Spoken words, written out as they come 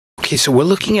Okay, so we're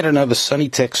looking at another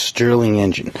Sunnytech Stirling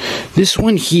engine. This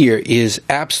one here is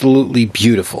absolutely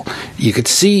beautiful. You can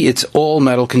see it's all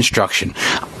metal construction.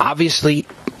 Obviously,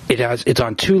 it's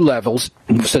on two levels,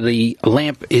 so the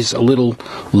lamp is a little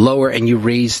lower and you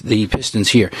raise the pistons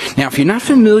here. Now, if you're not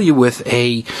familiar with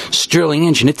a Stirling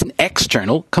engine, it's an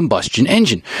external combustion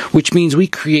engine, which means we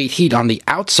create heat on the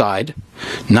outside,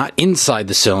 not inside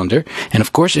the cylinder, and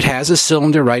of course it has a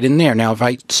cylinder right in there. Now, if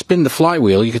I spin the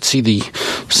flywheel, you can see the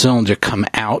cylinder come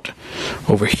out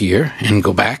over here and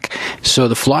go back. So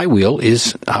the flywheel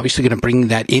is obviously going to bring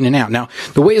that in and out. Now,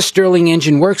 the way a Stirling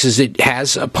engine works is it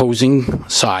has opposing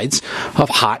sides of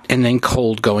hot and then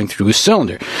cold going through a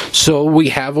cylinder. So we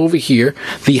have over here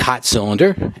the hot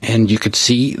cylinder, and you could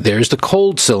see there's the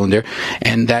cold cylinder,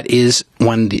 and that is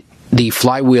when the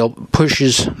flywheel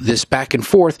pushes this back and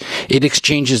forth, it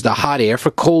exchanges the hot air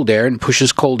for cold air and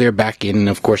pushes cold air back in, and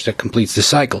of course that completes the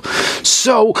cycle.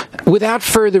 So, without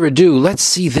further ado, let's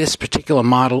see this particular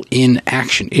model in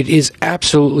action. It is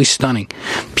absolutely stunning.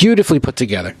 Beautifully put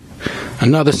together.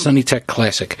 Another Sunnytech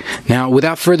classic. Now,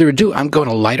 without further ado, I'm going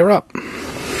to light her up.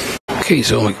 Okay,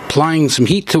 so I'm applying some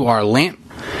heat to our lamp,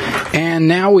 and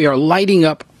now we are lighting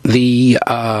up the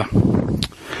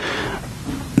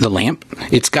lamp.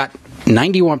 It's got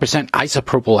 91%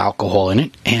 isopropyl alcohol in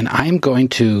it, and I'm going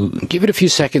to give it a few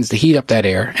seconds to heat up that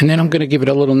air, and then I'm going to give it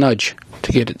a little nudge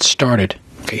to get it started.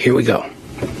 Okay, here we go.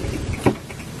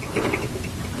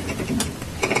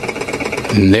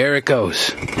 And there it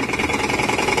goes.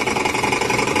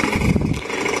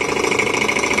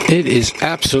 It is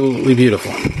absolutely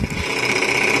beautiful.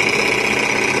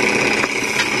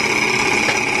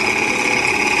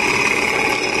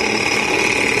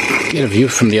 Get a view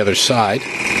from the other side so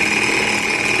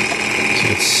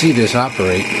you can see this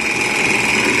operate.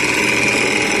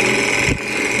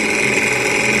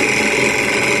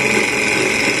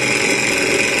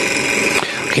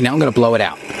 Okay, now I'm going to blow it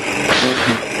out.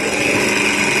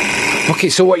 Okay,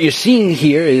 so what you're seeing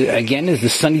here is, again, is the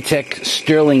Sunnytech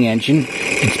Stirling engine.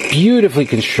 It's beautifully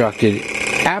constructed,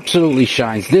 absolutely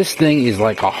shines. This thing is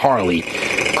like a Harley,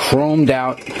 chromed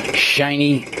out,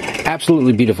 shiny,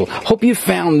 absolutely beautiful. Hope you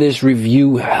found this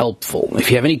review helpful. If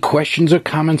you have any questions or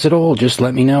comments at all, just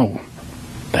let me know.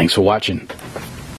 Thanks for watching.